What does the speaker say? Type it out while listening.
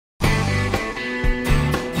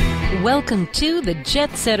Welcome to the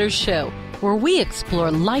JetSetter Show, where we explore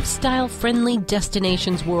lifestyle-friendly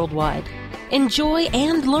destinations worldwide. Enjoy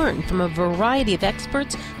and learn from a variety of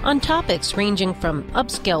experts on topics ranging from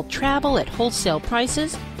upscale travel at wholesale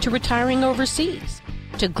prices to retiring overseas,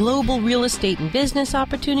 to global real estate and business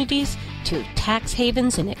opportunities, to tax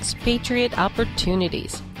havens and expatriate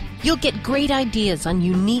opportunities. You'll get great ideas on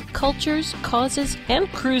unique cultures, causes,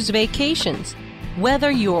 and cruise vacations.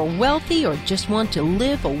 Whether you're wealthy or just want to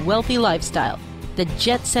live a wealthy lifestyle, the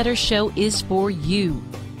JetSetter Show is for you.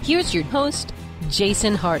 Here's your host,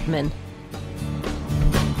 Jason Hartman.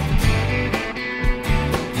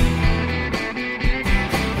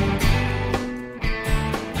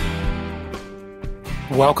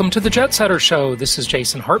 Welcome to the JetSetter Show. This is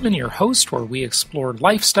Jason Hartman, your host, where we explore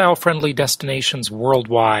lifestyle-friendly destinations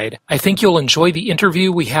worldwide. I think you'll enjoy the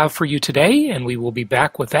interview we have for you today, and we will be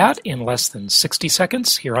back with that in less than 60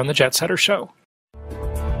 seconds here on the JetSetter Show.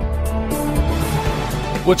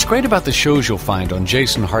 What's great about the shows you'll find on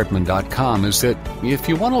jasonhartman.com is that if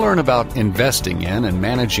you want to learn about investing in and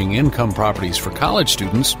managing income properties for college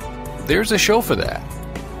students, there's a show for that.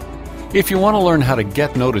 If you want to learn how to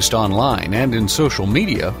get noticed online and in social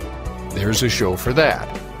media, there's a show for that.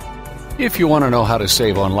 If you want to know how to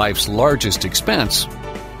save on life's largest expense,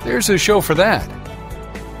 there's a show for that.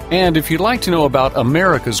 And if you'd like to know about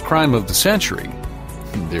America's crime of the century,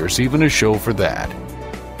 there's even a show for that.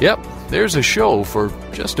 Yep, there's a show for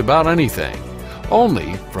just about anything.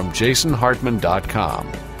 Only from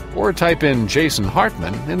jasonhartman.com. Or type in Jason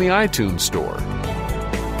Hartman in the iTunes store.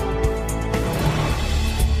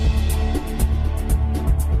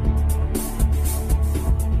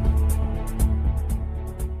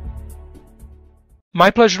 My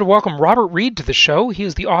pleasure to welcome Robert Reid to the show. He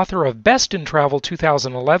is the author of Best in Travel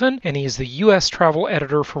 2011, and he is the U.S. travel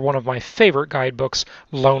editor for one of my favorite guidebooks,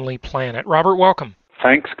 Lonely Planet. Robert, welcome.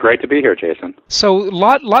 Thanks. Great to be here, Jason. So,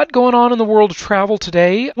 lot going on in the world of travel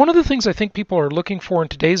today. One of the things I think people are looking for in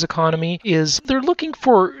today's economy is they're looking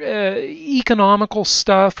for economical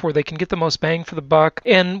stuff where they can get the most bang for the buck.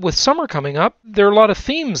 And with summer coming up, there are a lot of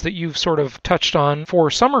themes that you've sort of touched on for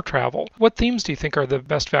summer travel. What themes do you think are the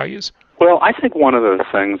best values? Well, I think one of the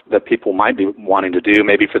things that people might be wanting to do,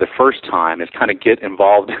 maybe for the first time, is kind of get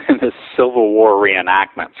involved in this Civil War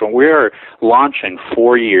reenactment. So we're launching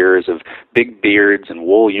 4 years of big beards and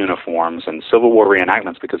wool uniforms and Civil War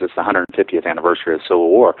reenactments because it's the 150th anniversary of the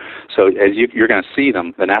Civil War. So as you're going to see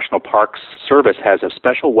them, the National Parks Service has a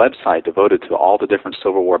special website devoted to all the different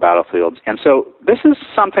Civil War battlefields. And so this is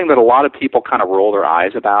something that a lot of people kind of roll their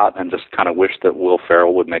eyes about and just kind of wish that Will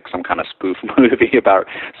Ferrell would make some kind of spoof movie about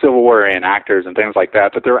Civil War actors and things like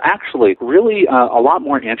that, but they're actually really a lot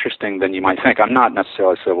more interesting than you might think. I'm not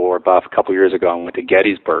necessarily a Civil War buff. A couple years ago, I went to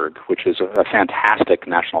Gettysburg, which is a fantastic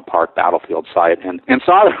national park battlefield site, and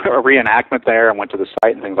saw a reenactment there and went to the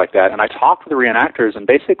site and things like that. And I talked with the reenactors, and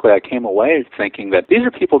basically I came away thinking that these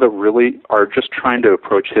are people that really are just trying to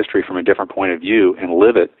approach history from a different point of view and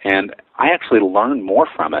live it, and I actually learned more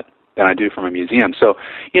from it than I do from a museum. So,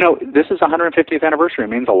 this is the 150th anniversary. It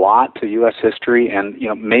means a lot to U.S. history, and,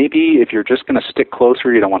 maybe if you're just going to stick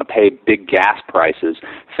closer, you don't want to pay big gas prices,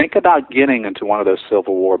 think about getting into one of those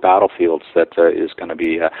Civil War battlefields that is going to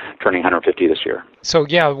be turning 150 this year. So,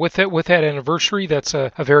 yeah, with that anniversary, that's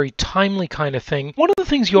a very timely kind of thing. One of the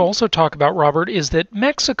things you also talk about, Robert, is that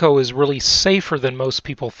Mexico is really safer than most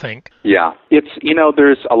people think. Yeah. It's,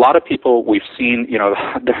 there's a lot of people we've seen,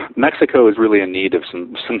 Mexico is really in need of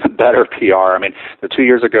some better PR. I mean, 2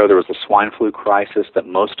 years ago, there was the swine flu crisis that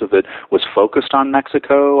most of it was focused on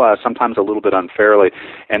Mexico, sometimes a little bit unfairly.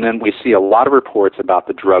 And then we see a lot of reports about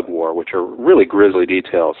the drug war, which are really grisly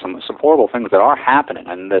details, some horrible things that are happening.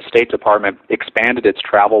 And the State Department expanded its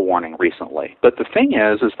travel warning recently. But the thing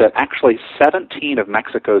is that actually 17 of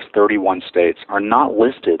Mexico's 31 states are not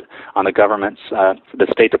listed on the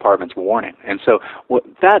State Department's warning. And so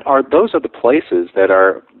those are the places that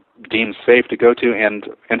are deemed safe to go to, and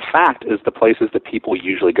in fact is the places that people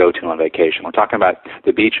usually go to on vacation. We're talking about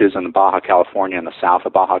the beaches in Baja California and the south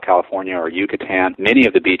of Baja California or Yucatan, many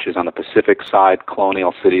of the beaches on the Pacific side,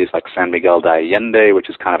 colonial cities like San Miguel de Allende, which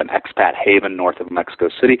is kind of an expat haven north of Mexico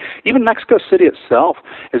City. Even Mexico City itself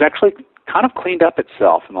is actually kind of cleaned up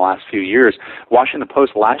itself in the last few years. Washington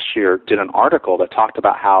Post last year did an article that talked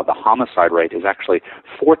about how the homicide rate is actually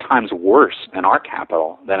 4 times worse in our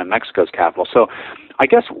capital than in Mexico's capital. So I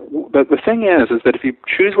guess the thing is that if you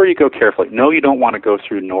choose where you go carefully, no, you don't want to go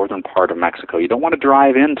through northern part of Mexico. You don't want to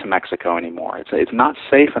drive into Mexico anymore. It's not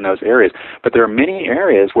safe in those areas. But there are many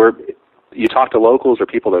areas where You talk to locals or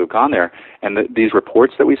people that have gone there, and these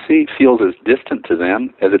reports that we see feels as distant to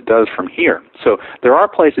them as it does from here. So there are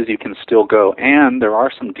places you can still go, and there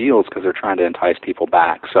are some deals because they're trying to entice people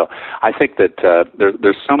back. So I think that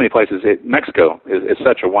there's so many places. Mexico is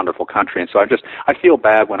such a wonderful country, and so I feel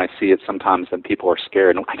bad when I see it sometimes that people are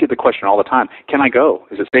scared. And I get the question all the time, can I go?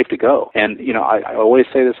 Is it safe to go? And, I always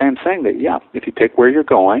say the same thing, that, yeah, if you pick where you're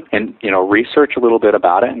going and, research a little bit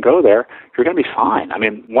about it and go there, you're going to be fine. I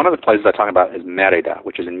mean, one of the places I talk about is Merida,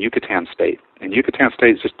 which is in Yucatan State. And Yucatan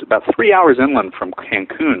State is just about 3 hours inland from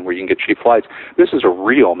Cancun, where you can get cheap flights. This is a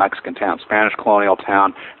real Mexican town, Spanish colonial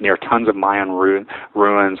town, near tons of Mayan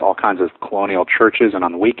ruins, all kinds of colonial churches, and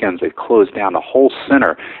on the weekends they close down the whole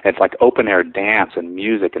center. It's like open-air dance and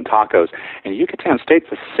music and tacos. And Yucatan State's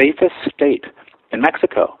the safest state in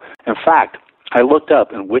Mexico. In fact, I looked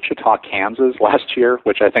up in Wichita, Kansas last year,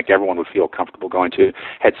 which I think everyone would feel comfortable going to,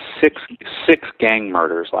 had six gang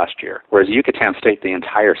murders last year, whereas Yucatan State, the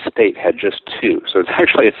entire state, had just 2. So it's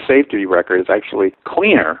actually a safety record. It's actually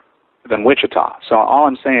cleaner than Wichita. So all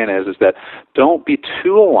I'm saying is that don't be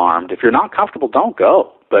too alarmed. If you're not comfortable, don't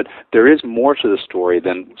go. But there is more to the story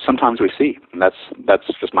than sometimes we see. And that's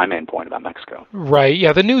just my main point about Mexico. Right.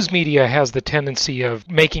 Yeah, the news media has the tendency of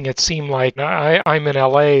making it seem like I'm in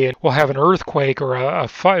L.A. and we'll have an earthquake or a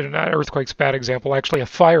fire. Not earthquake's a bad example. Actually, a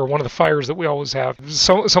fire, one of the fires that we always have.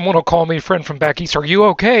 So someone will call me, a friend from back east, are you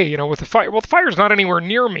okay, with the fire? Well, the fire's not anywhere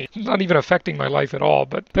near me. It's not even affecting my life at all.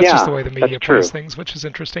 But that's just the way the media plays things, which is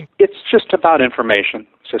interesting. It's just about information.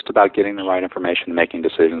 It's just about getting the right information and making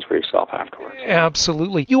decisions for yourself afterwards.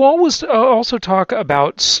 Absolutely. You always also talk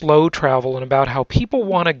about slow travel and about how people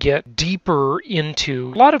want to get deeper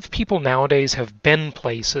into. A lot of people nowadays have been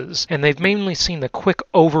places, and they've mainly seen the quick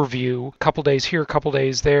overview, a couple days here, a couple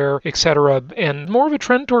days there, etc., and more of a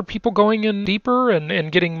trend toward people going in deeper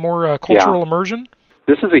and getting more cultural immersion.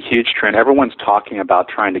 This is a huge trend. Everyone's talking about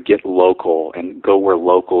trying to get local and go where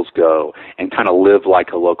locals go and kind of live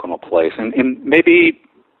like a local in a place. And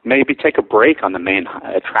maybe take a break on the main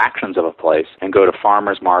attractions of a place and go to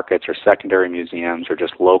farmers markets or secondary museums or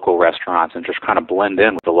just local restaurants and just kind of blend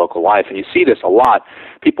in with the local life. And you see this a lot.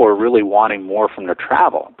 People are really wanting more from their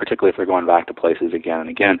travel, particularly if they're going back to places again and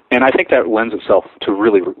again. And I think that lends itself to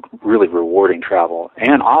really, really rewarding travel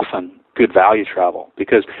and often good value travel,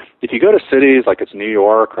 because if you go to cities like it's New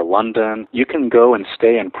York or London, you can go and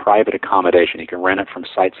stay in private accommodation. You can rent it from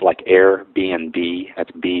sites like Airbnb,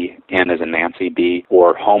 that's B-N as in Nancy, B,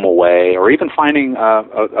 or HomeAway, or even finding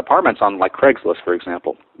apartments on like Craigslist, for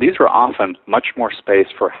example. These are often much more space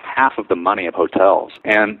for half of the money of hotels.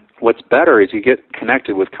 And what's better is you get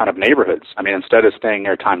connected with kind of neighborhoods. I mean, instead of staying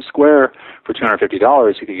near Times Square for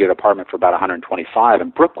 $250, you could get an apartment for about $125 in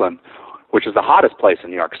Brooklyn, which is the hottest place in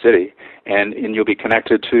New York City, and you'll be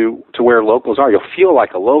connected to where locals are. You'll feel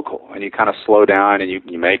like a local, and you kind of slow down, and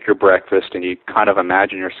you make your breakfast, and you kind of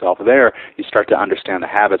imagine yourself there. You start to understand the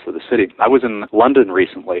habits of the city. I was in London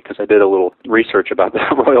recently because I did a little research about the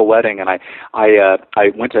royal wedding, and I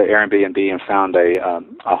went to Airbnb and found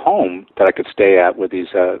a home that I could stay at with this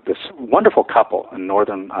wonderful couple in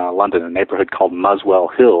northern London, a neighborhood called Muswell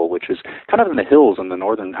Hill, which is kind of in the hills in the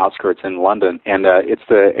northern outskirts in London, and it's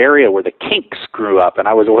the area where the Kinks grew up, and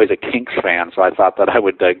I was always a Kinks fan, so I thought that I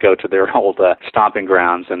would go to their old stomping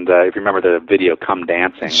grounds. And if you remember the video "Come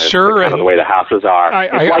Dancing," sure, kind of the way the houses are,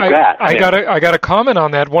 it's like that. I got a comment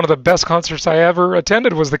on that. One of the best concerts I ever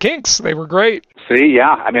attended was the Kinks. They were great. See,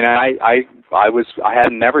 yeah, I mean, I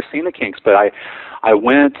had never seen the Kinks, but I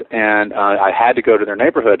went and I had to go to their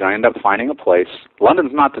neighborhood, and I ended up finding a place.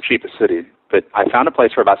 London's not the cheapest city, but I found a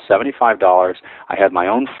place for about $75. I had my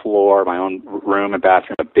own floor, my own room and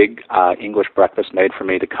bathroom, a big English breakfast made for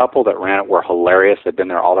me. The couple that ran it were hilarious. They'd been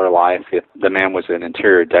there all their life. The man was an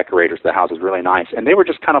interior decorator, so the house was really nice. And they were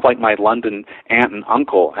just kind of like my London aunt and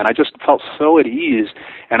uncle, and I just felt so at ease.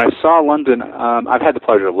 And I saw London. I've had the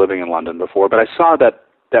pleasure of living in London before, but I saw that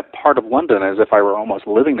part of London as if I were almost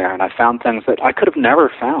living there, and I found things that I could have never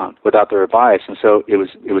found without their advice. And so it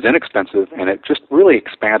was inexpensive, and it just really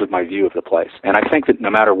expanded my view of the place. And I think that no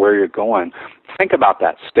matter where you're going, think about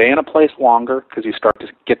that. Stay in a place longer, because you start to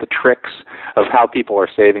get the tricks of how people are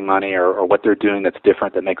saving money or what they're doing that's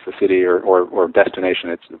different, that makes the city or destination,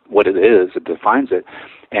 it's what it is, it defines it.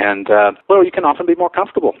 And, you can often be more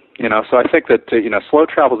comfortable, So I think that, slow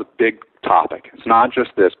travel is a big topic. It's not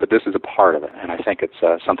just this, but this is a part of it, and I think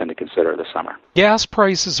it's something to consider this summer. Gas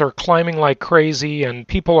prices are climbing like crazy, and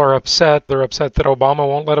people are upset. They're upset that Obama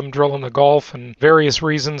won't let them drill in the Gulf, and various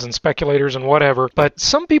reasons, and speculators and whatever. But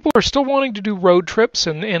some people are still wanting to do road trips,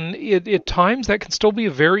 and at times that can still be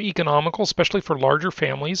very economical, especially for larger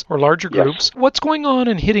families or larger groups. Yes. What's going on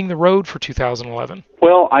in hitting the road for 2011?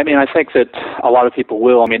 Well, I mean, I think that a lot of people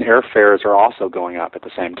will. I mean, airfares are also going up at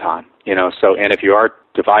the same time, so, and if you are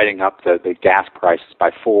dividing up the gas prices by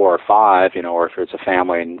 4 or 5, or if it's a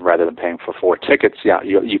family and rather than paying for 4 tickets,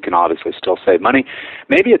 you can obviously still save money.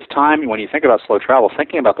 Maybe it's time, when you think about slow travel,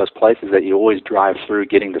 thinking about those places that you always drive through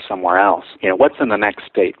getting to somewhere else. What's in the next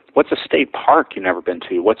state? What's a state park you've never been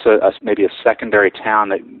to? What's maybe a secondary town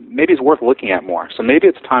that maybe is worth looking at more? So maybe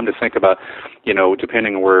it's time to think about,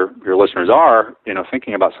 depending on where your listeners are,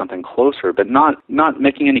 thinking about something closer, but not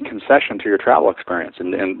making any concession to your travel experience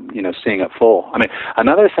and seeing it full. I mean,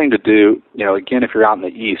 another thing to do, again, if you're out in the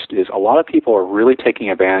East, is a lot of people are really taking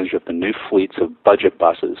advantage of the new fleets of budget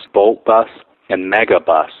buses, Bolt Bus and Mega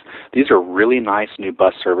Bus. These are really nice new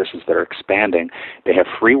bus services that are expanding. They have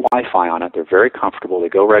free Wi-Fi on it. They're very comfortable. They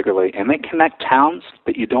go regularly, and they connect towns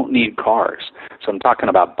that you don't need cars. So I'm talking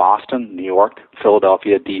about Boston, New York,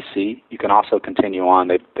 Philadelphia, D.C. You can also continue on.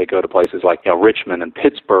 They go to places like Richmond and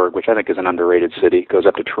Pittsburgh, which I think is an underrated city. It goes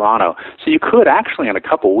up to Toronto. So you could actually, in a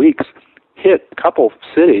couple weeks, hit a couple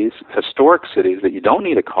cities, historic cities that you don't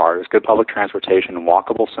need a car. There's good public transportation and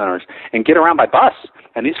walkable centers, and get around by bus.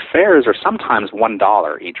 And these fares are sometimes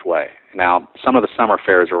 $1 each way. Now, some of the summer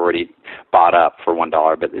fares are already bought up for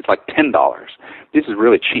 $1, but it's like $10. This is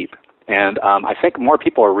really cheap. And I think more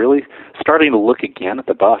people are really starting to look again at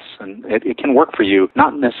the bus, and it can work for you,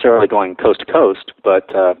 not necessarily going coast to coast, but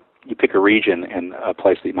you pick a region and a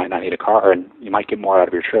place that you might not need a car, and you might get more out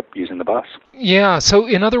of your trip using the bus. Yeah, so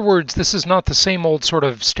in other words, this is not the same old sort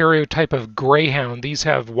of stereotype of Greyhound. These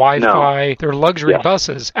have Wi-Fi. No. They're luxury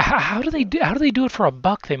buses. How do they do it for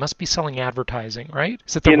 $1? They must be selling advertising, right?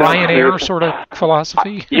 Is it the Ryanair sort of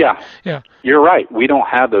philosophy? Yeah. Yeah. You're right. We don't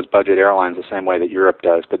have those budget airlines the same way that Europe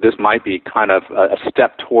does, but this might be kind of a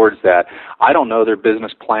step towards that. I don't know their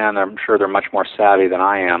business plan. I'm sure they're much more savvy than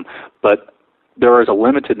I am, but there is a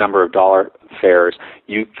limited number of dollar fares.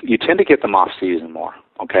 You tend to get them off season more.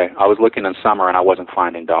 Okay, I was looking in summer and I wasn't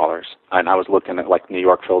finding dollars, and I was looking at like New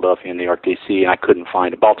York, Philadelphia, and New York, D.C., and I couldn't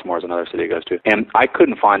find it. Baltimore is another city it goes to, and I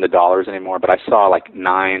couldn't find the dollars anymore. But I saw like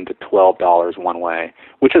 $9 to $12 one way,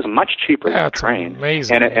 which is much cheaper than a train.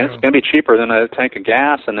 Amazing. And it's going to be cheaper than a tank of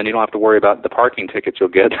gas, and then you don't have to worry about the parking tickets you'll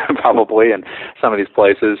get probably in some of these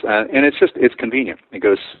places. And it's convenient. It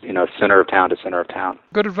goes center of town to center of town.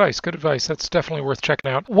 Good advice. That's definitely worth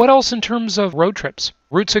checking out. What else in terms of road trips?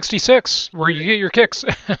 Route 66, where you get your kicks.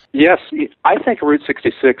 Yes, I think Route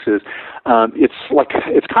 66 is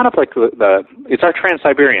it's kind of like it's our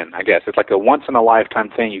Trans-Siberian, I guess. It's like a once in a lifetime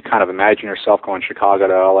thing. You kind of imagine yourself going Chicago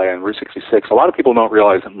to LA, and Route 66. A lot of people don't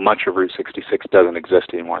realize that much of Route 66 doesn't exist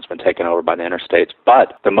anymore. It's been taken over by the interstates.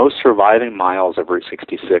 But the most surviving miles of Route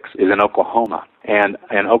 66 is in Oklahoma. And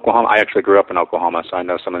in Oklahoma, I actually grew up in Oklahoma, so I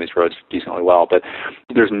know some of these roads decently well. But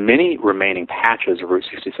there's many remaining patches of Route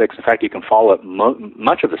 66. In fact, you can follow it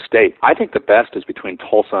much of the state. I think the best is between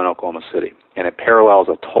Tulsa and Oklahoma City, and it parallels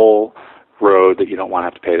a toll road that you don't want to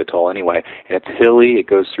have to pay the toll anyway. And it's hilly. It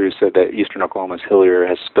goes through, so that eastern Oklahoma is hillier,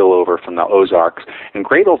 has spillover from the Ozarks. And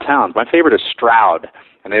great little towns. My favorite is Stroud.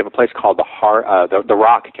 And they have a place called the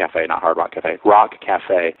Rock Cafe, not Hard Rock Cafe, Rock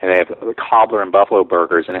Cafe. And they have the cobbler and buffalo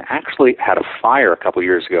burgers. And it actually had a fire a couple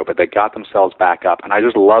years ago, but they got themselves back up. And I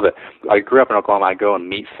just love it. I grew up in Oklahoma. I go and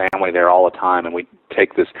meet family there all the time. And we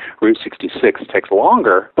take this Route 66. It takes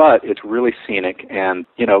longer, but it's really scenic. And,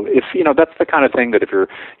 if that's the kind of thing that if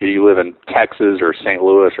you live in Texas or St.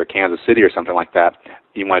 Louis or Kansas City or something like that,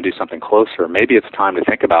 you want to do something closer. Maybe it's time to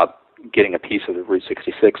think about getting a piece of the Route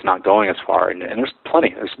 66, not going as far. And there's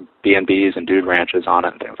plenty. There's B&Bs and dude ranches on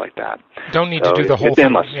it and things like that. Don't need to do the whole thing.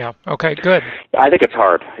 Endless. Yeah. Okay, good. I think it's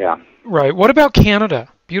hard, yeah. Right. What about Canada?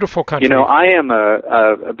 Beautiful country. I am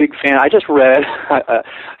a big fan. I just read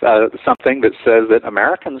something that says that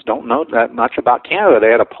Americans don't know that much about Canada.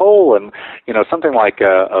 They had a poll, and something like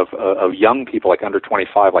of young people, like under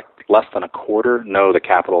 25, like less than a quarter know the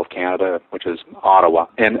capital of Canada, which is Ottawa.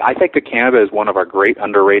 And I think that Canada is one of our great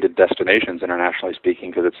underrated destinations, internationally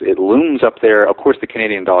speaking, because it looms up there. Of course, the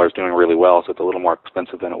Canadian dollar is doing really well, so it's a little more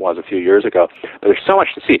expensive than it was a few years ago. But there's so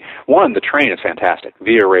much to see. One, the train is fantastic.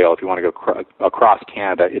 Via Rail, if you want to go across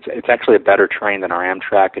Canada, it's actually a better train than our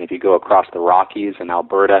Amtrak, and if you go across the Rockies in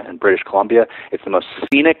Alberta and British Columbia, it's the most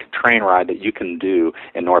scenic train ride that you can do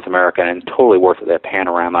in North America, and totally worth it. They have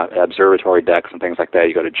panorama observatory decks and things like that.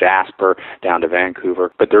 You go to Jasper, down to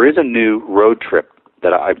Vancouver. But there is a new road trip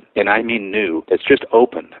that I mean new, that's just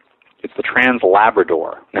opened. It's the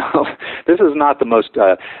Trans-Labrador. Now, this is not the most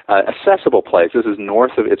accessible place. This is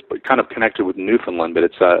north of, it's kind of connected with Newfoundland, but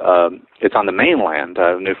it's It's on the mainland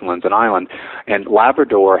of Newfoundland and Island, and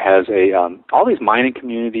Labrador has all these mining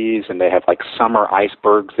communities, and they have like summer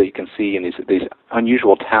icebergs that you can see in these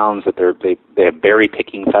unusual towns that they have berry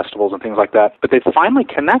picking festivals and things like that. But they've finally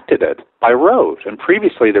connected it by road. And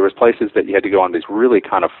previously there was places that you had to go on these really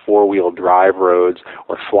kind of four-wheel drive roads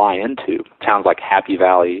or fly into towns like Happy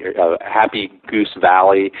Goose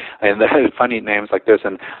Valley, and funny names like this.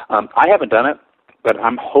 And I haven't done it, but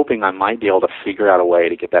I'm hoping I might be able to figure out a way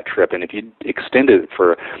to get that trip. And if you extended it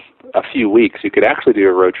for a few weeks, you could actually do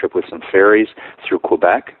a road trip with some ferries through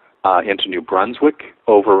Quebec, into New Brunswick,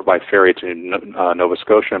 over by ferry to Nova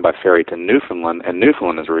Scotia, and by ferry to Newfoundland. And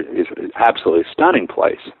Newfoundland is an absolutely stunning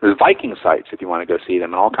place. There's Viking sites if you want to go see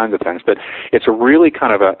them and all kinds of things. But it's a really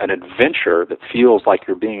kind of an adventure that feels like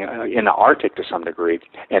you're being in the Arctic to some degree.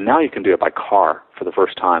 And now you can do it by car for the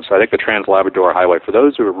first time. So I think the Trans-Labrador Highway, for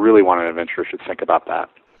those who really want an adventure, should think about that.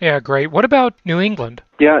 Yeah, great. What about New England?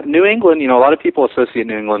 Yeah, New England, a lot of people associate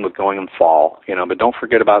New England with going in fall, but don't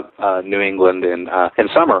forget about New England in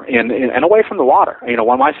summer and away from the water.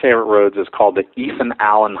 One of my favorite roads is called the Ethan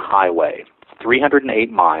Allen Highway.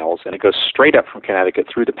 308 miles, and it goes straight up from Connecticut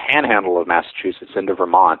through the panhandle of Massachusetts into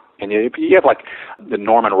Vermont. And you have like the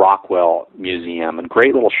Norman Rockwell Museum and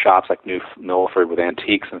great little shops like New Milford with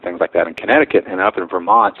antiques and things like that in Connecticut. And up in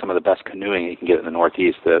Vermont, some of the best canoeing you can get in the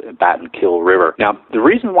Northeast, the Battenkill River. Now, the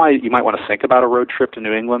reason why you might want to think about a road trip to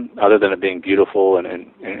New England, other than it being beautiful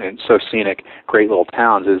and so scenic, great little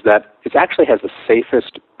towns, is that it actually has the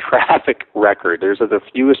safest traffic record. There's the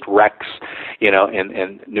fewest wrecks,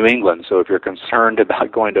 in New England. So if you're concerned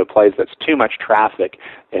about going to a place that's too much traffic,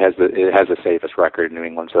 it has the safest record in New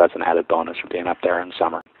England. So that's an added bonus for being up there in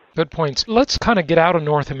summer. Good points. Let's kind of get out of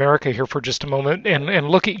North America here for just a moment and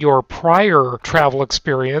look at your prior travel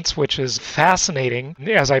experience, which is fascinating.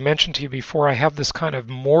 As I mentioned to you before, I have this kind of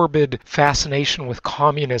morbid fascination with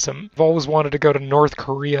communism. I've always wanted to go to North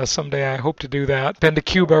Korea someday. I hope to do that. Been to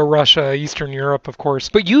Cuba, Russia, Eastern Europe, of course.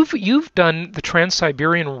 But you've done the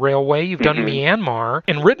Trans-Siberian Railway, you've done Myanmar,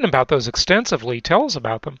 and written about those extensively. Tell us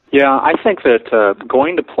about them. Yeah, I think that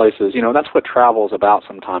going to places, that's what travel is about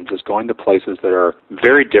sometimes, is going to places that are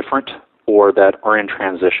very different or that are in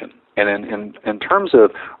transition. And in terms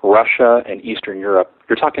of Russia and Eastern Europe,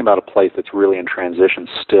 you're talking about a place that's really in transition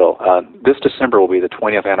still. This December will be the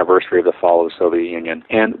 20th anniversary of the fall of the Soviet Union.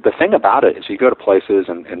 And the thing about it is you go to places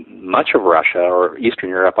in much of Russia or Eastern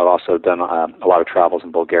Europe. I've also done a lot of travels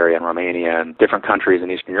in Bulgaria and Romania and different countries in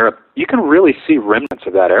Eastern Europe. You can really see remnants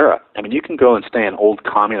of that era. I mean, you can go and stay in old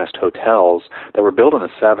communist hotels that were built in the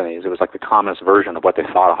 70s. It was like the communist version of what they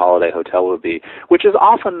thought a holiday hotel would be, which is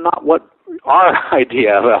often not what our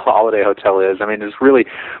idea of a holiday hotel is. I mean, there's really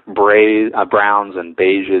browns and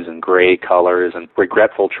beiges and gray colors and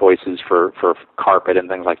regretful choices for carpet and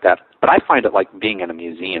things like that. But I find it like being in a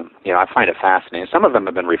museum. I find it fascinating. Some of them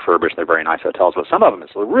have been refurbished. They're very nice hotels, but some of them is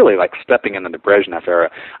really like stepping into the Brezhnev era.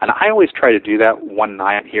 And I always try to do that one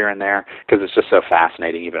night here and there because it's just so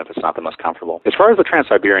fascinating, even if it's not the most comfortable. As far as the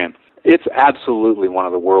Trans-Siberian, it's absolutely one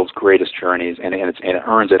of the world's greatest journeys, and it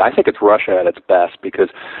earns it. I think it's Russia at its best because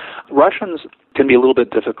Russians can be a little bit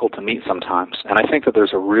difficult to meet sometimes, and I think that there's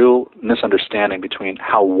a real misunderstanding between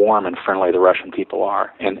how warm and friendly the Russian people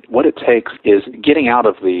are. And what it takes is getting out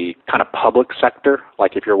of the kind of public sector.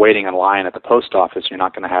 Like if you're waiting in line at the post office, you're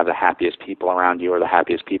not going to have the happiest people around you or the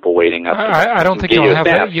happiest people waiting up. I don't think you'll have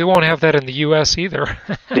that. You won't have that in the U.S. either.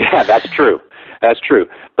 Yeah, that's true. That's true.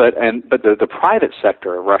 But the private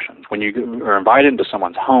sector of Russians, when you are invited into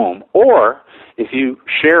someone's home, or if you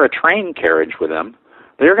share a train carriage with them,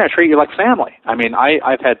 they're going to treat you like family. I mean,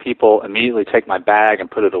 I've had people immediately take my bag and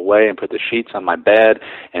put it away and put the sheets on my bed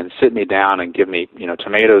and sit me down and give me,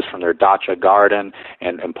 tomatoes from their dacha garden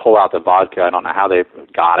and pull out the vodka. I don't know how they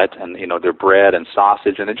got it, and, their bread and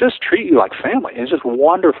sausage, and they just treat you like family. It's just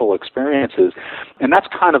wonderful experiences. And that's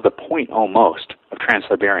kind of the point almost of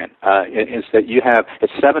Trans-Siberian, is that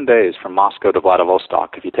it's 7 days from Moscow to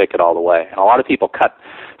Vladivostok if you take it all the way. And a lot of people cut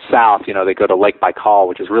south, they go to Lake Baikal,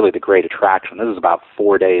 which is really the great attraction. This is about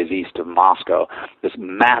 4 days east of Moscow, this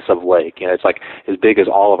massive lake. It's like as big as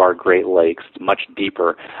all of our Great Lakes. It's much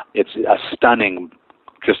deeper. It's a stunning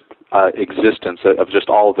existence of just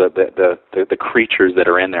all the creatures that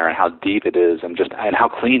are in there and how deep it is and how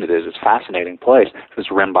clean it is. It's a fascinating place.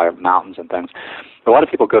 It's rimmed by mountains and things. A lot of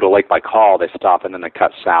people go to Lake Baikal, they stop, and then they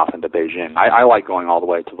cut south into Beijing. I like going all the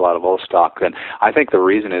way to Vladivostok, and I think the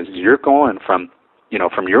reason is you're going from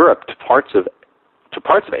Europe to parts of to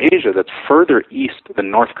parts of Asia that's further east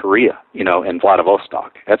than North Korea, in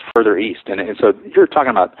Vladivostok. That's further east. And so you're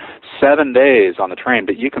talking about 7 days on the train,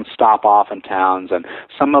 but you can stop off in towns, and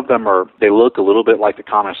some of them they look a little bit like the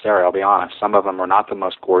communist era, I'll be honest. Some of them are not the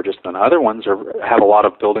most gorgeous, and other ones have a lot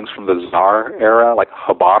of buildings from the Tsar era, like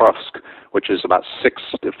Khabarovsk, which is about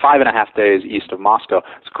 5.5 days east of Moscow.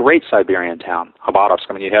 It's a great Siberian town, Khabarovsk.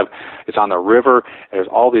 I mean, it's on the river. There's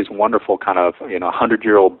all these wonderful kind of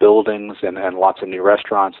 100-year-old buildings and lots of new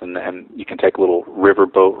restaurants, and you can take little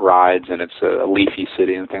riverboat rides, and it's a leafy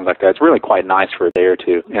city and things like that. It's really quite nice for a day or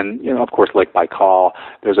two. And of course, Lake Baikal.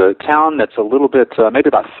 There's a town that's a little bit, maybe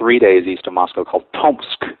about 3 days east of Moscow, called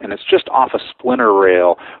Tomsk, and it's just off a splinter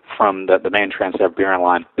rail from the main Trans-Siberian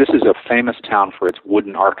line. This is a famous town for its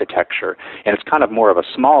wooden architecture, and it's kind of more of a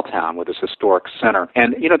small town with this historic center.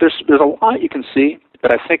 And there's a lot you can see,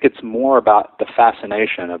 but I think it's more about the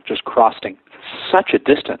fascination of just crossing such a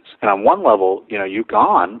distance. And on one level, you've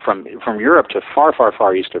gone from Europe to far, far,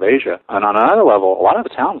 far east of Asia, and on another level, a lot of the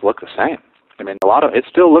towns look the same. I mean, it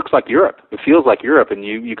still looks like Europe. It feels like Europe, and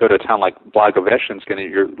you go to a town like Blagoveshchensk, and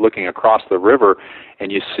you're looking across the river,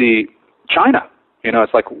 and you see China.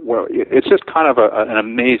 It's like, well, it's just kind of an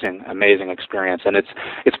amazing, amazing experience. And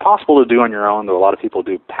it's possible to do on your own, though a lot of people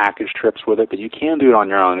do package trips with it, but you can do it on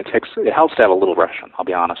your own. It helps to have a little Russian, I'll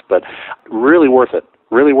be honest, but really worth it.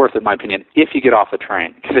 Really worth it, in my opinion, if you get off the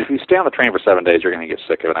train. Because if you stay on the train for 7 days, you're going to get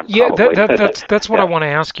sick of it. That's what I want to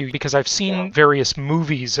ask you, because I've seen various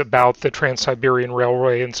movies about the Trans-Siberian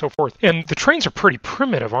Railway and so forth, and the trains are pretty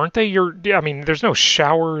primitive, aren't they? There's no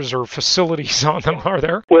showers or facilities on them, are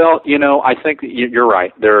there? Well, I think you're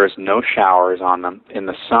right. There is no showers on them. In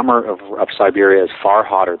the summer of Siberia is far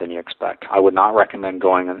hotter than you expect. I would not recommend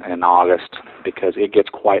going in August because it gets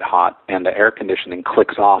quite hot, and the air conditioning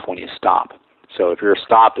clicks off when you stop. So if you're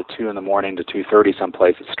stopped at 2 in the morning to 2:30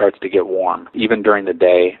 someplace, it starts to get warm. Even during the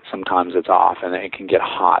day, sometimes it's off, and it can get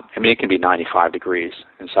hot. I mean, it can be 95 degrees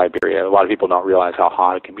in Siberia. A lot of people don't realize how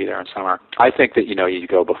hot it can be there in summer. I think that, you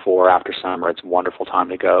go before or after summer. It's a wonderful time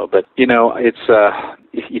to go. But, it's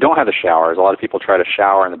if you don't have the showers, a lot of people try to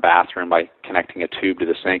shower in the bathroom by connecting a tube to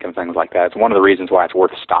the sink and things like that. It's one of the reasons why it's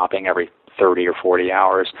worth stopping every 30 or 40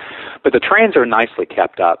 hours. But the trains are nicely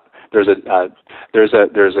kept up. There's a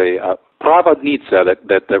Pravodnitsa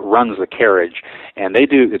that runs the carriage, and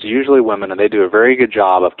it's usually women, and they do a very good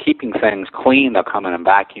job of keeping things clean. They'll come in and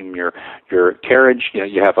vacuum your carriage.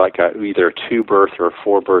 You have like either a 2-berth or a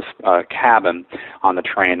 4-berth cabin on the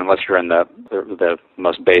train, unless you're in the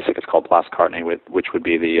most basic. It's called Plaskárny, which would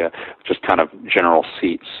be the just kind of general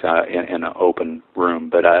seats in an open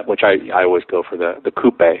room. But which I always go for the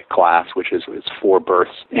coupe class, which is 4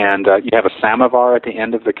 berths, and you have a samovar at the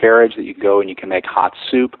end of the carriage that you go and you can make hot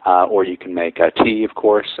soup, or you can make tea, of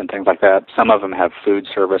course, and things like that. Some of them have food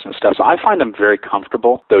service and stuff. So I find them very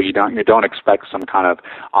comfortable, though you don't expect some kind of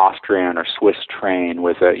Austrian or Swiss train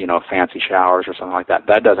with fancy showers or something like that.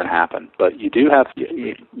 That doesn't happen. But you do have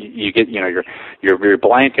you get your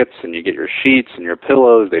blankets, and you get your sheets and your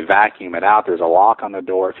pillows. They vacuum it out. There's a lock on the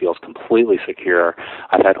door. It feels completely secure.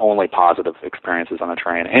 I've had only positive experiences on the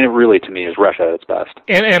train, and it really, to me, is Russia at its best.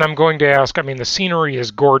 And I'm going to ask, I mean, the scenery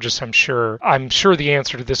is gorgeous, I'm sure. I'm sure the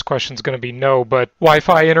answer to this question is going to be no, but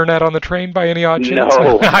Wi-Fi internet on the train by any odd chance?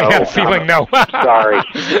 No. I had a feeling no. Sorry.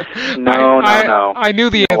 No. I knew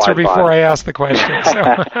the answer before I asked the question. So.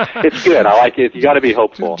 It's good. I like it. You got to be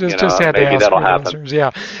hopeful. Just had maybe to ask that'll for happen. answers, yeah.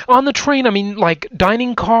 On the train, I mean, like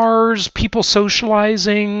dining cars, people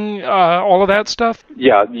socializing, all of that stuff?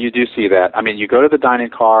 Yeah, you do see that. I mean, you go to the dining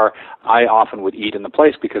car. I often would eat in the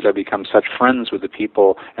place because I become such friends with the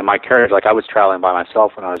people in my carriage. Like I was traveling by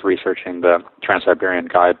myself when I was researching the Trans-Siberian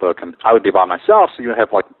guidebook, and I would be by myself, so you have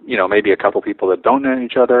maybe a couple people that don't know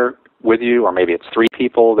each other with you, or maybe it's 3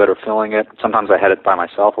 people that are filling it. Sometimes I had it by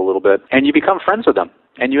myself a little bit, and you become friends with them,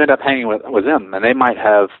 and you end up hanging with them, and they might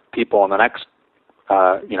have people in the next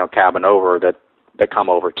cabin over that come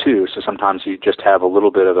over too. So sometimes you just have a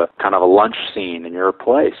little bit of a kind of a lunch scene in your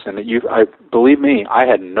place, and believe me, I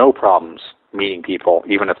had no problems meeting people,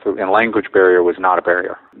 even if the language barrier was not a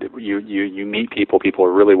barrier. You meet people. People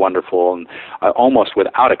are really wonderful, and almost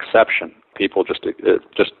without exception, people just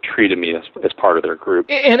treated me as part of their group.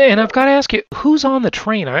 And I've got to ask you, who's on the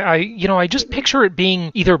train? I just picture it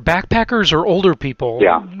being either backpackers or older people.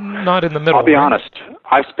 Yeah. Not in the middle. I'll be honest.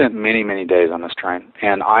 I've spent many, many days on this train,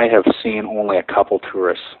 and I have seen only a couple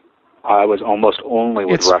tourists. I was almost only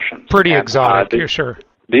with Russians. Pretty exotic, you're sure.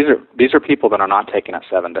 These are people that are not taking it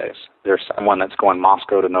 7 days. There's someone that's going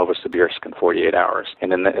Moscow to Novosibirsk in 48 hours.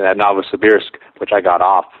 And then at Novosibirsk, which I got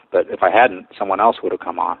off But if I hadn't, someone else would have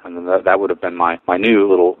come on, and then that would have been my new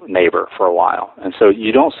little neighbor for a while. And so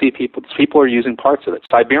you don't see people are using parts of it.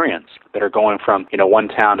 Siberians that are going from, one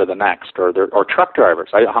town to the next, or truck drivers.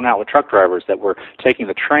 I hung out with truck drivers that were taking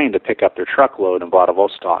the train to pick up their truckload in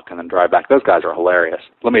Vladivostok and then drive back. Those guys are hilarious.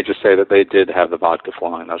 Let me just say that they did have the vodka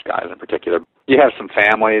flowing, those guys in particular. You have some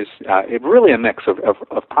families, really a mix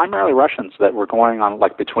of primarily Russians that were going on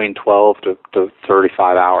like between 12 to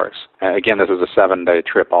 35 hours. Again, this is a 7-day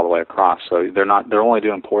trip all the way across, so they're only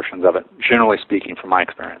doing portions of it, generally speaking, from my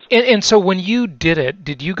experience. And so when you did it,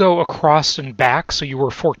 did you go across and back, so you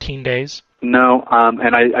were 14 days? No,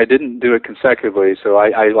 and I didn't do it consecutively. So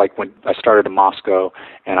I when I started in Moscow,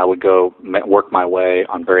 and I would go work my way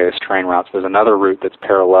on various train routes. There's another route that's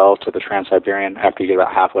parallel to the Trans-Siberian. After you get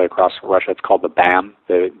about halfway across Russia, it's called the BAM,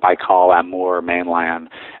 the Baikal-Amur mainland.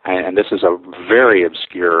 And this is a very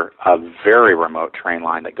obscure, very remote train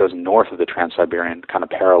line that goes north of the Trans-Siberian, kind of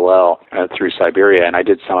parallel through Siberia. And I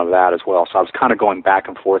did some of that as well. So I was kind of going back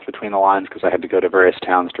and forth between the lines because I had to go to various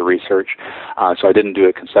towns to research. So I didn't do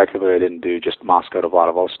it consecutively. I didn't do just Moscow to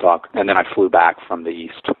Vladivostok. And then I flew back from the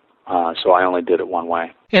east. So I only did it one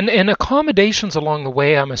way. And accommodations along the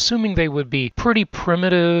way, I'm assuming they would be pretty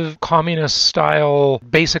primitive, communist-style,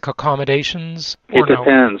 basic accommodations? It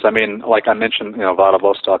depends. I mean, like I mentioned,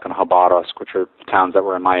 Vladivostok and Khabarovsk, which are towns that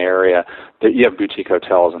were in my area, you have boutique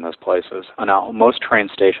hotels in those places. Now, most train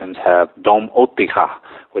stations have dom otdykha,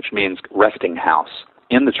 which means resting house,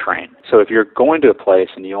 in the train. So if you're going to a place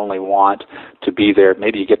and you only want to be there,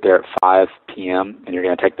 maybe you get there at 5 p.m. and you're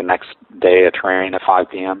going to take the next day a train at 5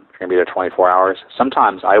 p.m. You're going to be there 24 hours.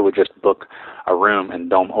 Sometimes I would just book a room in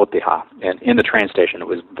Dom Otdykha, and in the train station. It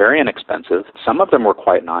was very inexpensive. Some of them were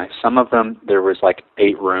quite nice. Some of them, there was like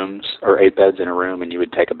 8 rooms or 8 beds in a room, and you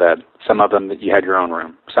would take a bed. Some of them, you had your own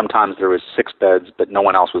room. Sometimes there was 6 beds, but no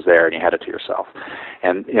one else was there, and you had it to yourself.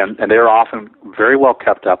 And they were often very well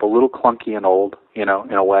kept up, a little clunky and old, in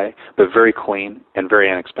a way, but very clean and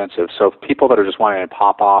very inexpensive. So people that are just wanting to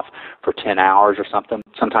pop off for 10 hours or something,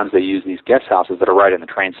 sometimes they use these guest houses that are right in the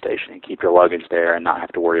train station and keep your luggage there and not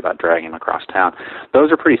have to worry about dragging them across town.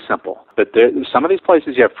 Those are pretty simple. But some of these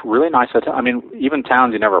places you have really nice hotels. I mean, even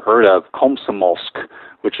towns you never heard of, Komsomolsk,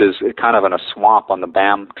 which is kind of in a swamp on the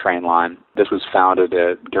BAM train line. This was founded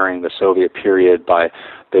during the Soviet period by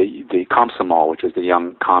the Komsomol, which is the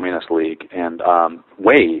Young Communist League, and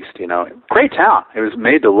way east, Great town. It was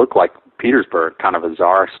made to look like Petersburg, kind of a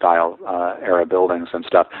Tsar-style era buildings and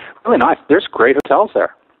stuff. Really nice. There's great hotels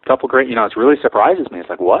there. A couple great, it really surprises me. It's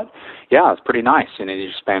like, what? Yeah, it's pretty nice.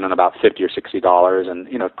 You're spending about $50 or $60 and,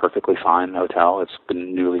 perfectly fine hotel. It's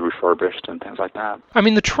been newly refurbished and things like that. I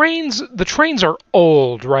mean, the trains are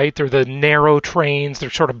old, right? They're the narrow trains. They're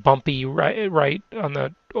sort of bumpy, right on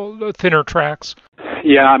the thinner tracks.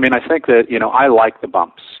 Yeah, I mean, I think that, I like the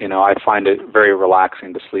bumps. I find it very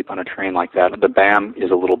relaxing to sleep on a train like that. The BAM is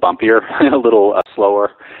a little bumpier, a little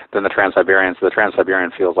slower than the Trans-Siberian. So the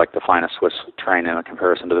Trans-Siberian feels like the finest Swiss train in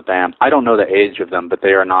comparison to the BAM. I don't know the age of them, but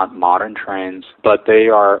they are not modern trains. But they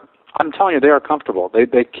are, I'm telling you, they are comfortable. They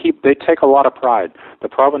take a lot of pride. The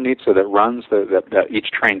Provenitsa that runs each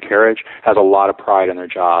train carriage has a lot of pride in their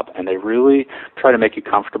job, and they really try to make you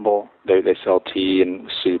comfortable. They sell tea and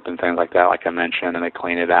soup and things like that, like I mentioned, and they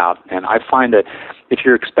clean it out. And I find that if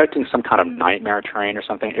you're expecting some kind of nightmare train or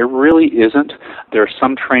something, it really isn't. There's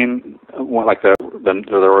some train, like the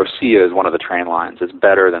Rossiya is one of the train lines. It's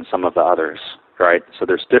better than some of the others. Right? So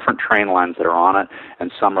there's different train lines that are on it,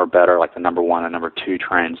 and some are better, like the number 1 and number 2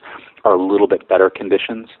 trains are a little bit better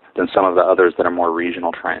conditions than some of the others that are more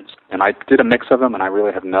regional trains. And I did a mix of them, and I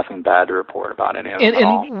really have nothing bad to report about any of them at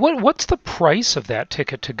all. And what's the price of that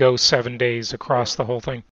ticket to go 7 days across the whole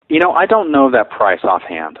thing? I don't know that price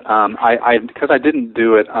offhand. Because I didn't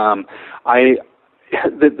do it, the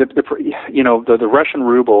Russian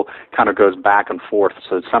ruble kind of goes back and forth.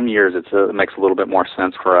 So some years it makes a little bit more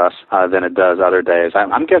sense for us than it does other days.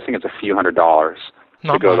 I'm guessing it's a few $100s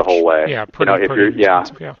to go the whole way. Yeah, pretty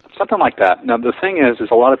expensive, yeah. Something like that. Now the thing is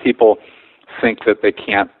a lot of people think that they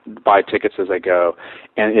can't buy tickets as they go,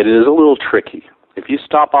 and it is a little tricky. If you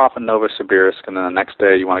stop off in Novosibirsk and then the next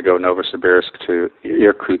day you want to go Novosibirsk to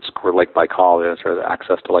Irkutsk, where Lake Baikal is, or the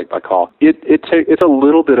access to Lake Baikal, it's a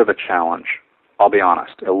little bit of a challenge. I'll be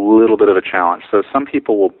honest, a little bit of a challenge. So some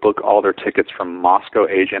people will book all their tickets from Moscow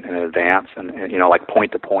agent in advance, and like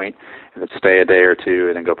point to point, and then stay a day or two,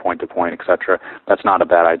 and then go point to point, etc. That's not a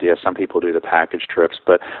bad idea. Some people do the package trips,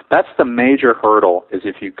 but that's the major hurdle. Is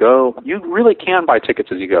if you go, you really can buy tickets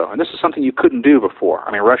as you go, and this is something you couldn't do before.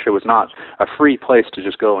 I mean, Russia was not a free place to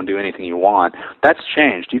just go and do anything you want. That's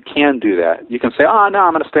changed. You can do that. You can say, no,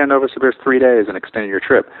 I'm going to stay in Novosibirsk 3 days and extend your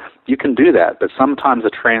trip. You can do that, but sometimes the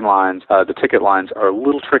train lines, the ticket lines are a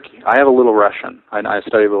little tricky. I have a little Russian. I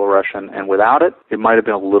study a little Russian, and without it, it might have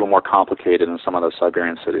been a little more complicated in some of those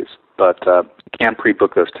Siberian cities. But you can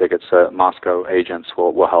pre-book those tickets. Moscow agents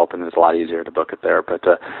will help, and it's a lot easier to book it there. But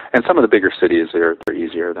and some of the bigger cities, they're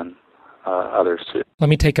easier than others too. Let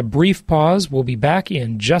me take a brief pause. We'll be back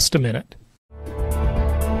in just a minute.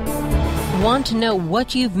 Want to know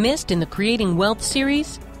what you've missed in the Creating Wealth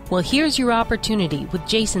series? Well, here's your opportunity with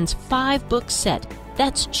Jason's 5-book set.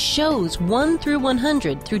 That's shows 1 through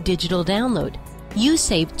 100 through digital download. You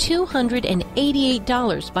save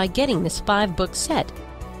 $288 by getting this 5-book set.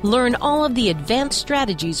 Learn all of the advanced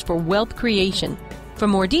strategies for wealth creation. For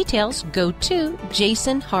more details, go to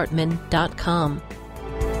jasonhartman.com.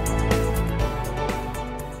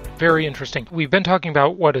 Very interesting. We've been talking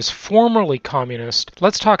about what is formerly communist.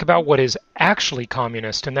 Let's talk about what is actually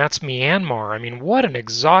communist, and that's Myanmar. I mean, what an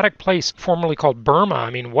exotic place, formerly called Burma.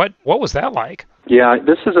 I mean, what was that like? Yeah,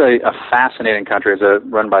 this is a fascinating country. It's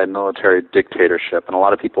run by a military dictatorship, and a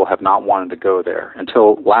lot of people have not wanted to go there.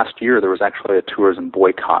 Until last year, there was actually a tourism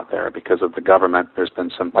boycott there because of the government. There's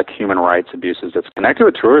been some human rights abuses that's connected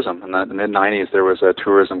with tourism. In the mid-'90s, there was a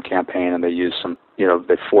tourism campaign, and they used some,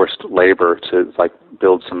 they forced labor to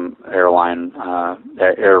build some air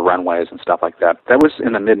runways and stuff like that. That was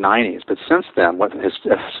in the mid-'90s, but since then,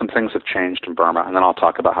 some things have changed in Burma, and then I'll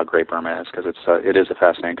talk about how great Burma is because it is a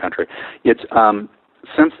fascinating country. It's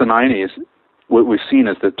since the 90s, what we've seen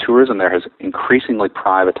is that tourism there has increasingly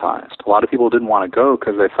privatized. A lot of people didn't want to go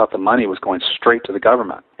because they thought the money was going straight to the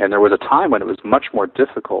government. And there was a time when it was much more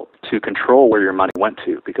difficult to control where your money went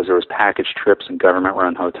to because there was package trips and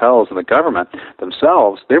government-run hotels, and the government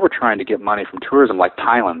themselves, they were trying to get money from tourism like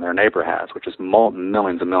Thailand, their neighbor, has, which is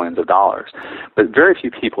millions and millions of dollars. But very few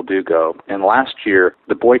people do go. And last year,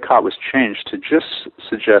 the boycott was changed to just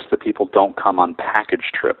suggest that people don't come on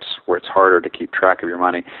package trips where it's harder to keep track of your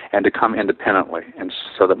money and to come independently, and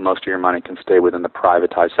so that most of your money can stay within the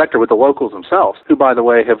privatized sector with the locals themselves, who, by the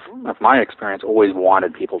way, have, of my experience, always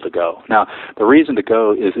wanted people to go. Now, the reason to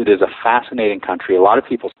go is it is a fascinating country. A lot of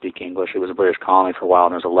people speak English. It was a British colony for a while,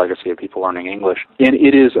 and there's a legacy of people learning English. And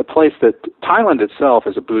it is a place that Thailand itself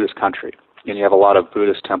is a Buddhist country. And you have a lot of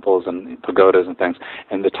Buddhist temples and pagodas and things.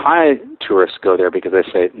 And the Thai tourists go there because they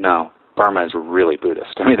say, no, Burma is really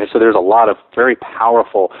Buddhist. I mean, so there's a lot of very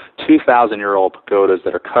powerful 2,000-year-old pagodas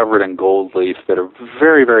that are covered in gold leaf that are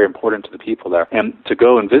very, very important to the people there. And to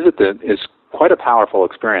go and visit them is quite a powerful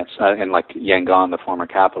experience in Yangon, the former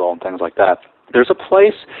capital, and things like that. There's a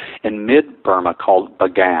place in mid-Burma called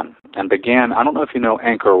Bagan. And Bagan, I don't know if you know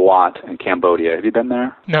Angkor Wat in Cambodia. Have you been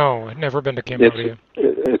there? No, I've never been to Cambodia.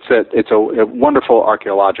 It's a wonderful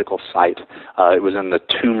archaeological site. It was in the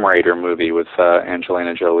Tomb Raider movie with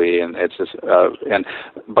Angelina Jolie, and it's just and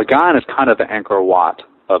Bagan is kind of the Angkor Wat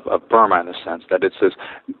of Burma in the sense that it's this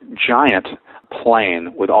giant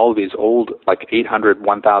plain with all of these old 800,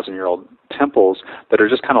 1,000-year-old temples that are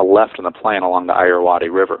just kind of left in the plain along the Irrawaddy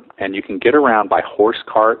River. And you can get around by horse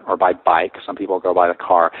cart or by bike. Some people go by the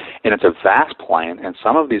car. And it's a vast plain, and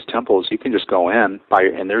some of these temples you can just go in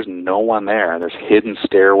and there's no one there. There's hidden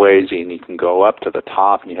stairways, and you can go up to the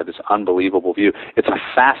top, and you have this unbelievable view. It's a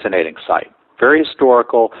fascinating site. Very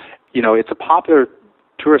historical. It's a popular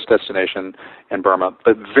tourist destination in Burma,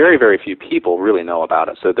 but very, very few people really know about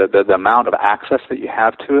it. So the amount of access that you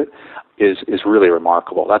have to it is really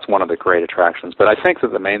remarkable. That's one of the great attractions. But I think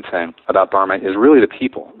that the main thing about Burma is really the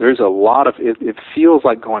people. There's a lot of, it feels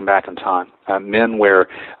like going back in time. Men wear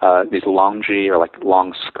these longji, or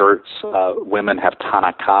long skirts. Women have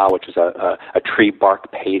tanaka, which is a tree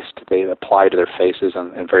bark paste they apply to their faces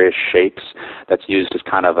in various shapes that's used as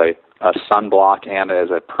kind of a sunblock and as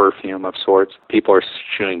a perfume of sorts. People are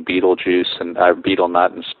chewing beetle juice and beetle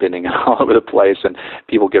nut and spinning all over the place, and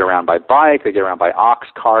people get around by bike, they get around by ox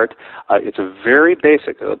cart. It's a very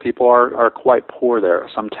basic. People are quite poor there.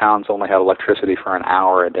 Some towns only have electricity for an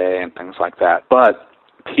hour a day and things like that. But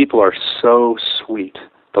people are so sweet.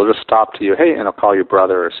 They'll just stop to you, hey, and they'll call you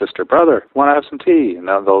brother or sister. Brother, want to have some tea? And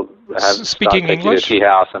they'll have speaking take English? you to a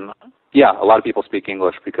tea house. And Yeah, a lot of people speak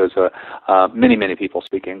English because many people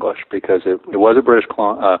speak English because it was a British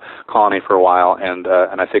colony for a while, and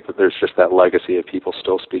I think that there's just that legacy of people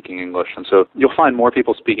still speaking English, and so you'll find more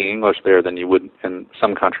people speaking English there than you would in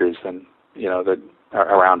some countries than that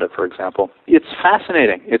around it, for example. It's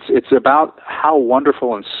fascinating. It's about how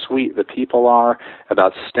wonderful and sweet the people are,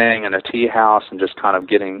 about staying in a tea house and just kind of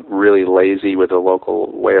getting really lazy with the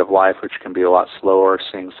local way of life, which can be a lot slower,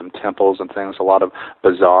 seeing some temples and things, a lot of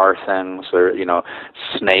bizarre things, or,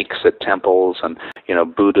 snakes at temples and,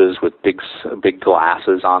 Buddhas with big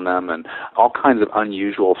glasses on them and all kinds of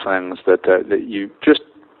unusual things that you just,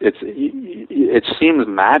 it seems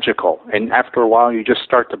magical, and after a while you just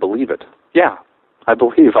start to believe it. Yeah, I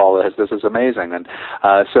believe all this. This is amazing. And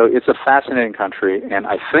so it's a fascinating country, and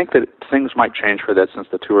I think that things might change for that since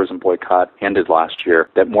the tourism boycott ended last year,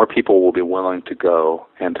 that more people will be willing to go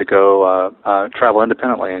and to go travel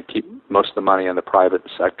independently and keep most of the money in the private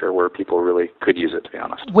sector where people really could use it, to be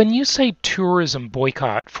honest. When you say tourism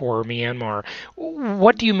boycott for Myanmar,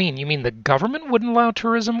 what do you mean? You mean the government wouldn't allow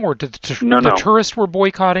tourism, or the tourists were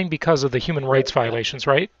boycotting because of the human rights violations,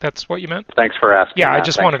 right? That's what you meant? Thanks for asking. Yeah, I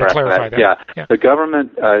just wanted to clarify that. Yeah. The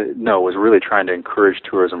government, was really trying to encourage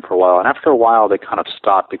tourism for a while, and after a while they kind of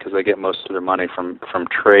stopped because they get most of their money from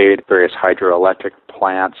trade, various hydroelectric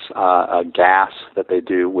plants, gas that they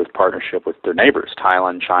do with partnership with their neighbors,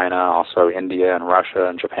 Thailand, China, also India and Russia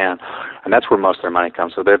and Japan, and that's where most of their money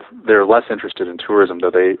comes. So they're less interested in tourism,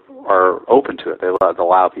 though they are open to it. They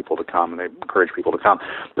allow people to come, and they encourage people to come.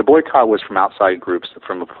 The boycott was from outside groups,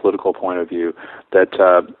 from a political point of view, that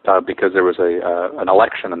because there was an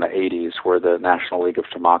election in the 80s where the National League of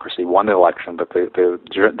Democracy won the election, but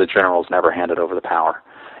the generals never handed over the power.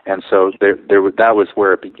 And so that was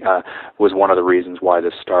where it was one of the reasons why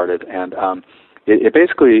this started. And it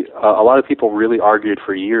basically, a lot of people really argued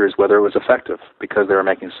for years whether it was effective because they were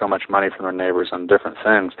making so much money from their neighbors on different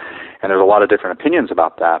things. And there's a lot of different opinions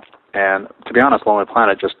about that. And to be honest, Lonely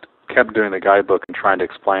Planet just kept doing the guidebook and trying to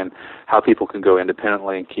explain how people can go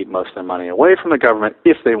independently and keep most of their money away from the government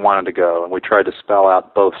if they wanted to go. And we tried to spell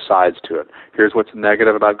out both sides to it. Here's what's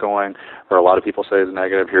negative about going, or a lot of people say is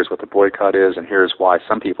negative. Here's what the boycott is, and here's why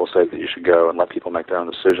some people say that you should go and let people make their own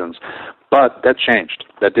decisions. But that changed.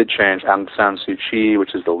 That did change. Aung San Suu Kyi,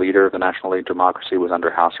 which is the leader of the National League of Democracy, was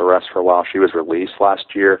under house arrest for a while. She was released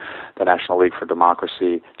last year. The National League for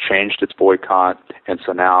Democracy changed its boycott, and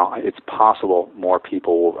so now it's possible more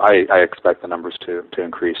people I expect the numbers to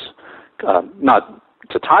increase. Not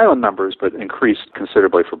to Thailand numbers, but increased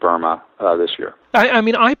considerably for Burma this year. I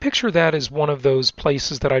mean, I picture that as one of those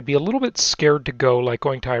places that I'd be a little bit scared to go, like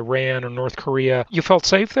going to Iran or North Korea. You felt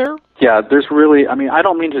safe there? Yeah, there's really, I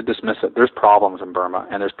don't mean to dismiss it. There's problems in Burma,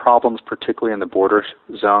 and there's problems particularly in the border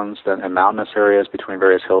zones and mountainous areas between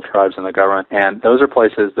various hill tribes and the government. And those are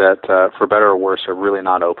places that, for better or worse, are really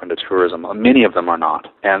not open to tourism. Many of them are not.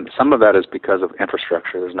 And some of that is because of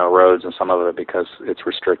infrastructure. There's no roads, and some of it because it's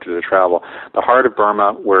restricted to travel. The heart of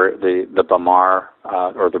Burma, where the Bamar,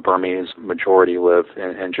 or the Burmese majority live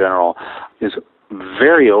in general, is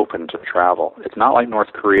very open to travel. It's not like North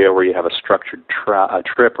Korea where you have a structured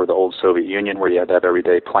trip, or the old Soviet Union where you had to have every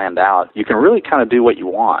day planned out. You can really kind of do what you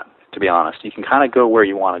want, to be honest. You can kind of go where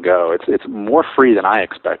you want to go. It's more free than I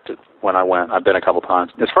expected when I went. I've been a couple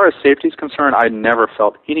times. As far as safety is concerned, I never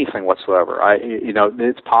felt anything whatsoever.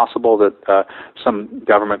 It's possible that some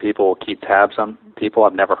government people will keep tabs on people.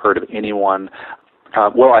 I've never heard of anyone.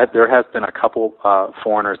 There has been a couple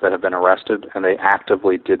foreigners that have been arrested, and they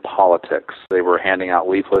actively did politics. They were handing out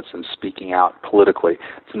leaflets and speaking out politically.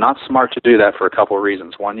 It's not smart to do that for a couple of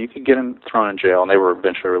reasons. One, you could get them thrown in jail, and they were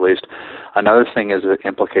eventually released. Another thing is it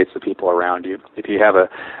implicates the people around you. If you have a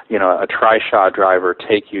trishaw driver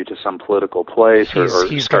take you to some political place or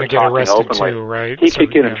start talking openly, too, right? He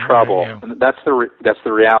could get in trouble. Yeah. That's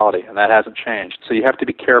the reality, and that hasn't changed. So you have to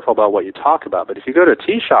be careful about what you talk about. But if you go to a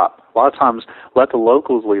tea shop, a lot of times let the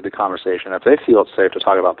locals lead the conversation. If they feel it's safe to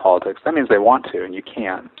talk about politics, that means they want to, and you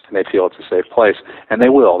can, and they feel it's a safe place, and they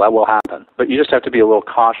will. That will happen. But you just have to be a little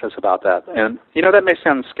cautious about that. And that may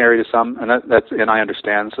sound scary to some, and I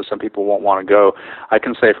understand. So some people won't want to go. I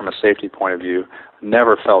can say from a safety point of view,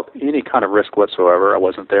 never felt any kind of risk whatsoever. I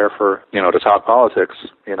wasn't there to talk politics.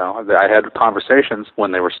 I had conversations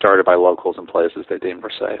when they were started by locals in places they deemed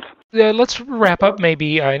were safe. Let's wrap up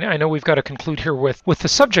maybe. I know we've got to conclude here with the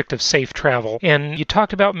subject of safe travel. And you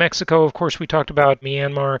talked about Mexico. Of course, we talked about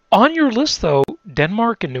Myanmar. On your list, though,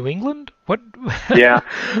 Denmark and New England? What? Yeah.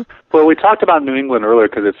 Well, we talked about New England earlier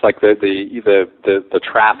because it's like the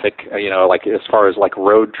traffic, like as far as like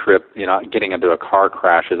road trip, getting into a car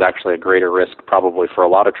crash is actually a greater risk probably for a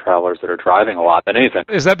lot of travelers that are driving a lot than anything.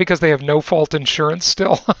 Is that because they have no fault insurance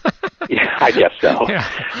still? Yeah, I guess so. Yeah.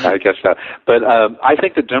 I guess so. But I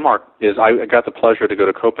think that Denmark is. I got the pleasure to go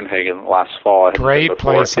to Copenhagen last fall. I Great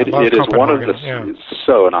place. I love it is one of the. Yeah. It's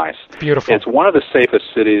so nice. Beautiful. It's one of the safest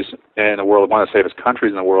cities in the world. One of the safest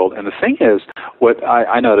countries in the world. And the thing is, what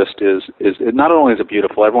I noticed is not only is it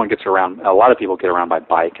beautiful, everyone gets around. A lot of people get around by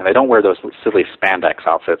bike, and they don't wear those silly spandex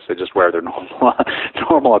outfits. They just wear their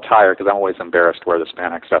normal attire, because I'm always embarrassed to wear the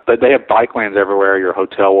spandex stuff. But they have bike lanes everywhere. Your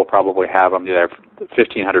hotel will probably have them. They have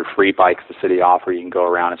 1,500 free bikes the city offer. You can go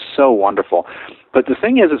around. It's so wonderful. But the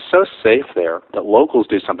thing is, it's so safe there that locals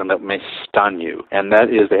do something that may stun you, and that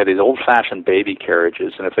is they have these old-fashioned baby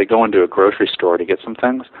carriages, and if they go into a grocery store to get some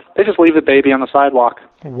things, they just leave the baby on the sidewalk.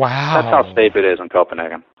 Wow. That's how safe it is in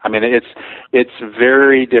Copenhagen. I mean, it's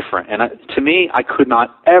very different, and to me, I could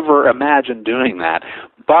not ever imagine doing that.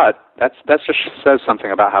 But that just says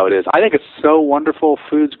something about how it is. I think it's so wonderful.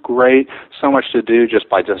 Food's great. So much to do just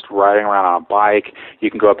by just riding around on a bike. You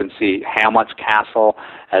can go up and see Hamlet's castle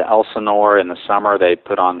at Elsinore in the summer. They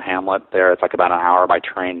put on Hamlet there. It's like about an hour by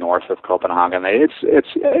train north of Copenhagen.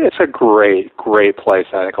 It's a great place.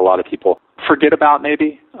 I think a lot of people forget about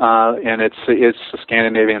maybe. And it's a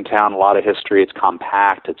Scandinavian town. A lot of history. It's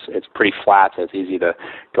compact. It's pretty flat. So it's easy to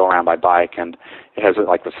go around by bike, and it has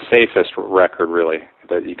like the safest record really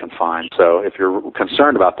that you can find. So if you're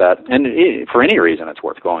concerned about that, and for any reason, it's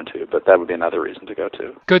worth going to, but that would be another reason to go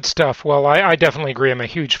to. Good stuff. Well, I definitely agree. I'm a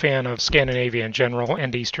huge fan of Scandinavia in general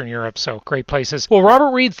and Eastern Europe, so great places. Well,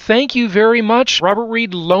 Robert Reid, thank you very much. Robert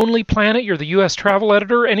Reid, Lonely Planet, you're the U.S. travel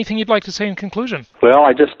editor. Anything you'd like to say in conclusion? Well,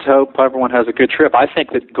 I just hope everyone has a good trip. I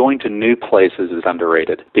think that going to new places is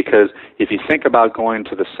underrated, because if you think about going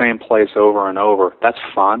to the same place over and over, that's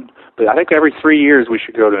fun. But I think every 3 years we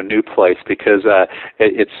should go to a new place, because I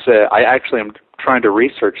actually am trying to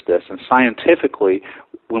research this, and scientifically,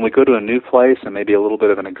 when we go to a new place and maybe a little bit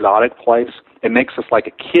of an exotic place, it makes us like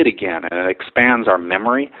a kid again, and it expands our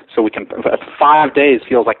memory. So we can 5 days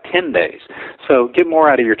feels like 10 days. So get more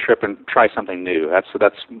out of your trip and try something new.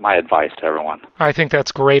 That's my advice to everyone. I think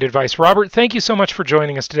that's great advice. Robert, thank you so much for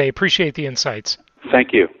joining us today. Appreciate the insights.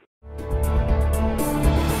 Thank you.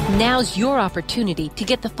 Now's your opportunity to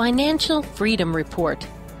get the Financial Freedom Report.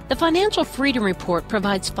 The Financial Freedom Report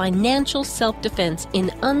provides financial self-defense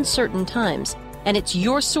in uncertain times, and it's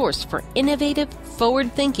your source for innovative,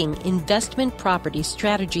 forward-thinking investment property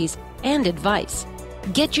strategies and advice.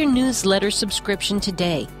 Get your newsletter subscription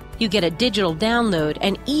today. You get a digital download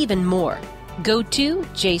and even more. Go to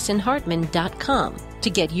jasonhartman.com to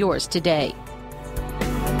get yours today.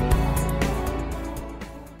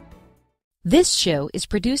 This show is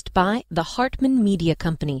produced by the Hartman Media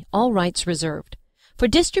Company, all rights reserved. For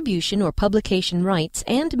distribution or publication rights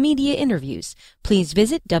and media interviews, please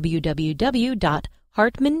visit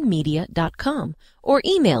www.hartmanmedia.com or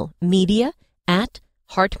email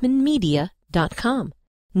media@hartmanmedia.com.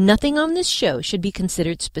 Nothing on this show should be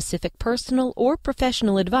considered specific personal or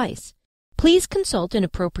professional advice. Please consult an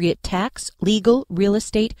appropriate tax, legal, real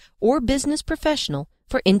estate, or business professional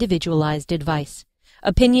for individualized advice.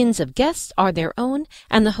 Opinions of guests are their own,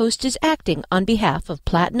 and the host is acting on behalf of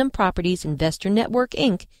Platinum Properties Investor Network,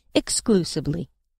 Inc. exclusively.